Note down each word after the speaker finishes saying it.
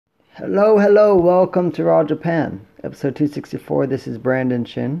Hello, hello, welcome to Raw Japan, episode 264. This is Brandon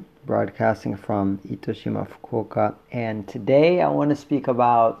Shin, broadcasting from Itoshima, Fukuoka, and today I want to speak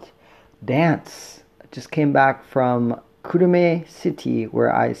about dance. I just came back from Kurume City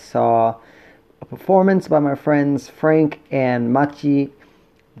where I saw a performance by my friends Frank and Machi.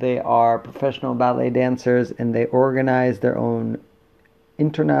 They are professional ballet dancers and they organize their own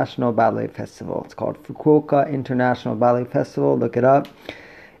international ballet festival. It's called Fukuoka International Ballet Festival. Look it up.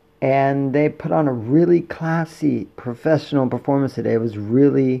 And they put on a really classy professional performance today. It was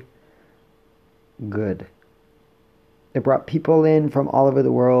really good. They brought people in from all over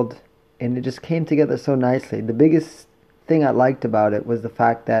the world and it just came together so nicely. The biggest thing I liked about it was the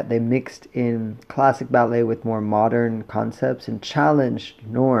fact that they mixed in classic ballet with more modern concepts and challenged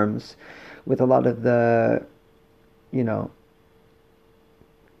norms with a lot of the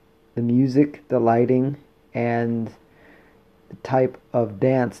music, the lighting, and the type of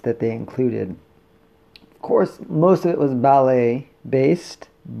dance that they included. Of course, most of it was ballet based,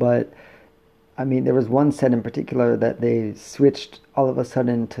 but there was one set in particular that they switched all of a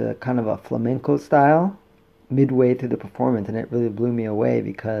sudden to kind of a flamenco style midway through the performance, and it really blew me away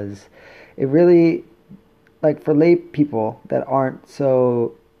because it really, like, for lay people that aren't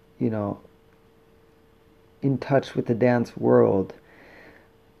so, in touch with the dance world,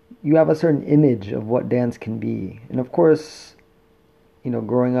 you have a certain image of what dance can be. And of course,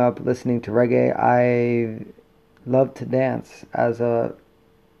 growing up listening to reggae, I loved to dance as a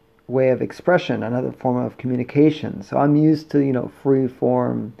way of expression, another form of communication. So I'm used to, free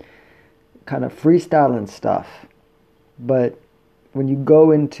form, kind of freestyling stuff. But when you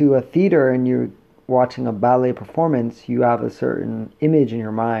go into a theater and you're watching a ballet performance, you have a certain image in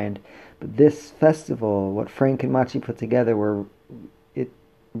your mind. But this festival, what Frank and Machi put together, it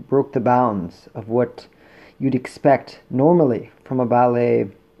broke the bounds of what you'd expect normally from a ballet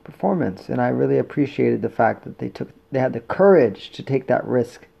performance, and I really appreciated the fact that they had the courage to take that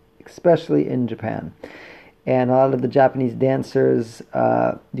risk, especially in Japan. And a lot of the Japanese dancers,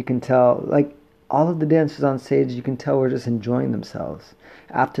 you can tell, like all of the dancers on stage, you can tell were just enjoying themselves.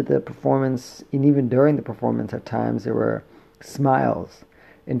 After the performance, and even during the performance at times, there were smiles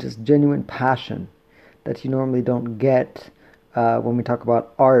and just genuine passion that you normally don't get when we talk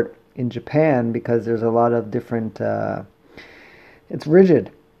about art in Japan, because there's a lot of different it's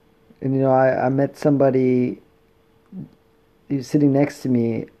rigid. And I met somebody who's sitting next to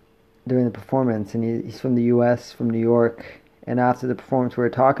me during the performance, and he's from the US, from New York, and after the performance we were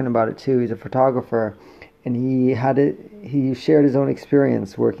talking about it too. He's a photographer, and he shared his own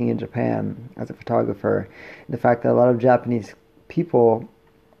experience working in Japan as a photographer, and the fact that a lot of Japanese people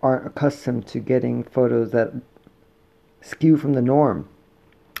aren't accustomed to getting photos that skew from the norm.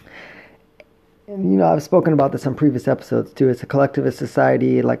 And I've spoken about this on previous episodes too. It's a collectivist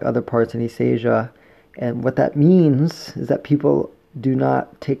society like other parts in East Asia. And what that means is that people do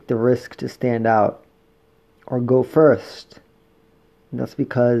not take the risk to stand out or go first. And that's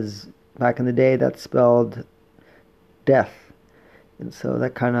because back in the day that spelled death. And so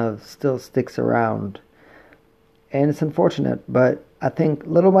that kind of still sticks around. And it's unfortunate, but I think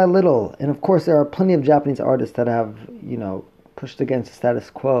little by little, and of course there are plenty of Japanese artists that have, pushed against the status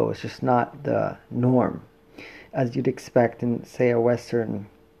quo. It's just not the norm as you'd expect in, say, a Western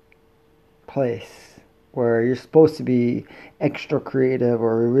place where you're supposed to be extra creative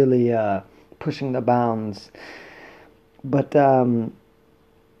or really pushing the bounds. But in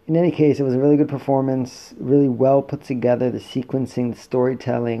any case, it was a really good performance, really well put together, the sequencing, the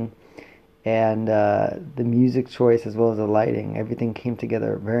storytelling, and the music choice as well as the lighting. Everything came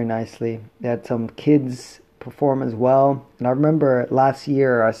together very nicely. They had some kids perform as well. And I remember last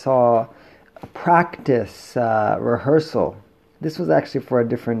year I saw a practice rehearsal. This was actually for a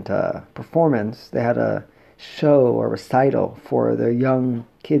different performance. They had a show or recital for the young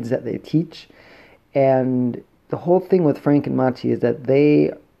kids that they teach. And the whole thing with Frank and Machi is that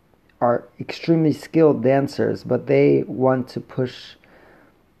they are extremely skilled dancers, but they want to push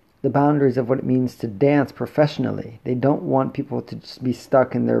the boundaries of what it means to dance professionally. They don't want people to just be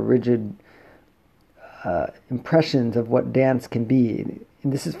stuck in their rigid impressions of what dance can be.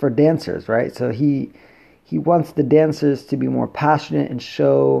 And this is for dancers, right? So he wants the dancers to be more passionate and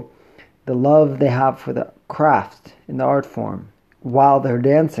show the love they have for the craft in the art form while they're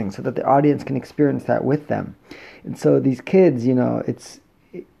dancing, so that the audience can experience that with them. And so these kids, it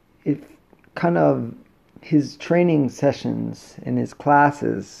kind of, his training sessions and his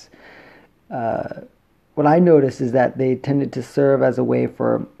classes, what I noticed is that they tended to serve as a way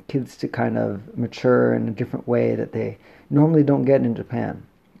for kids to kind of mature in a different way that they normally don't get in Japan.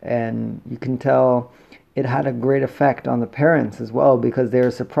 And you can tell it had a great effect on the parents as well, because they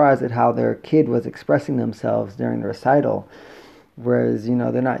were surprised at how their kid was expressing themselves during the recital, whereas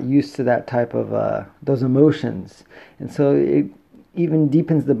they're not used to that type of those emotions. And so it even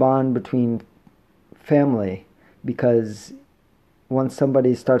deepens the bond between family, because once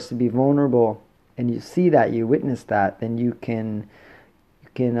somebody starts to be vulnerable and you see that, you witness that, then you can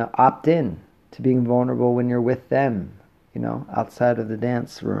opt in to being vulnerable when you're with them, outside of the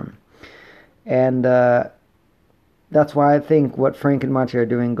dance room. And that's why I think what Frank and Mati are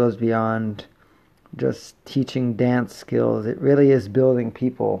doing goes beyond just teaching dance skills. It really is building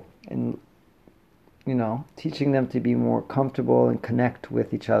people and, teaching them to be more comfortable and connect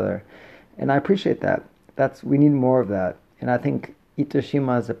with each other. And I appreciate that. We need more of that. And I think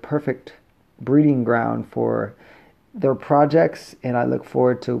Itoshima is a perfect breeding ground for their projects, and I look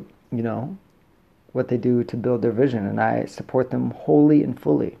forward to, what they do to build their vision, and I support them wholly and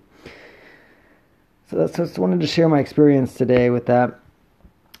fully. So I just wanted to share my experience today with that,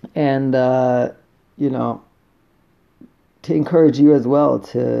 and to encourage you as well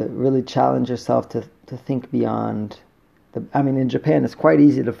to really challenge yourself to think beyond. In Japan, it's quite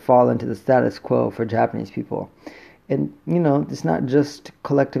easy to fall into the status quo for Japanese people, and it's not just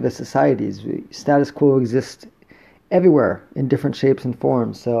collectivist societies. Status quo exists everywhere in different shapes and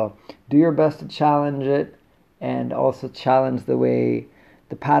forms. So do your best to challenge it, and also challenge the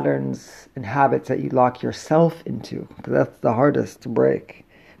patterns and habits that you lock yourself into, because that's the hardest to break,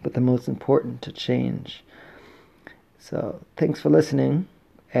 but the most important to change. So thanks for listening,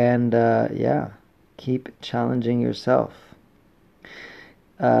 and keep challenging yourself.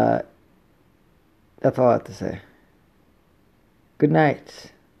 That's all I have to say. Good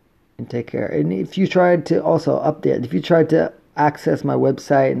night, and take care. And if you tried to access my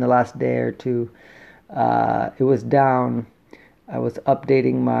website in the last day or two, it was down. I was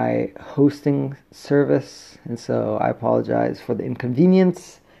updating my hosting service, and so I apologize for the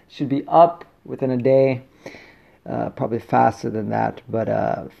inconvenience. It should be up within a day, probably faster than that. But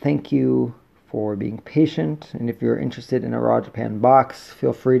thank you for being patient. And if you're interested in a Raw Japan box,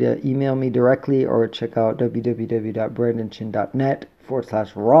 feel free to email me directly or check out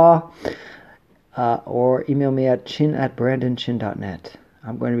www.brandonchin.net/raw, or email me at chin@brandonchin.net.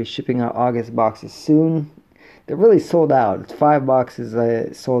 I'm going to be shipping out August boxes soon. They're really sold out. It's 5 boxes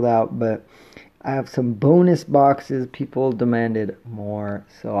I sold out, but I have some bonus boxes. People demanded more,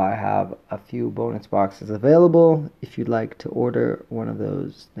 so I have a few bonus boxes available. If you'd like to order one of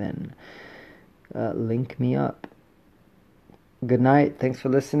those, then link me up. Good night. Thanks for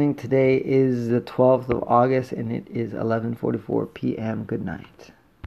listening. Today is the 12th of August, and it is 11:44 p.m. Good night.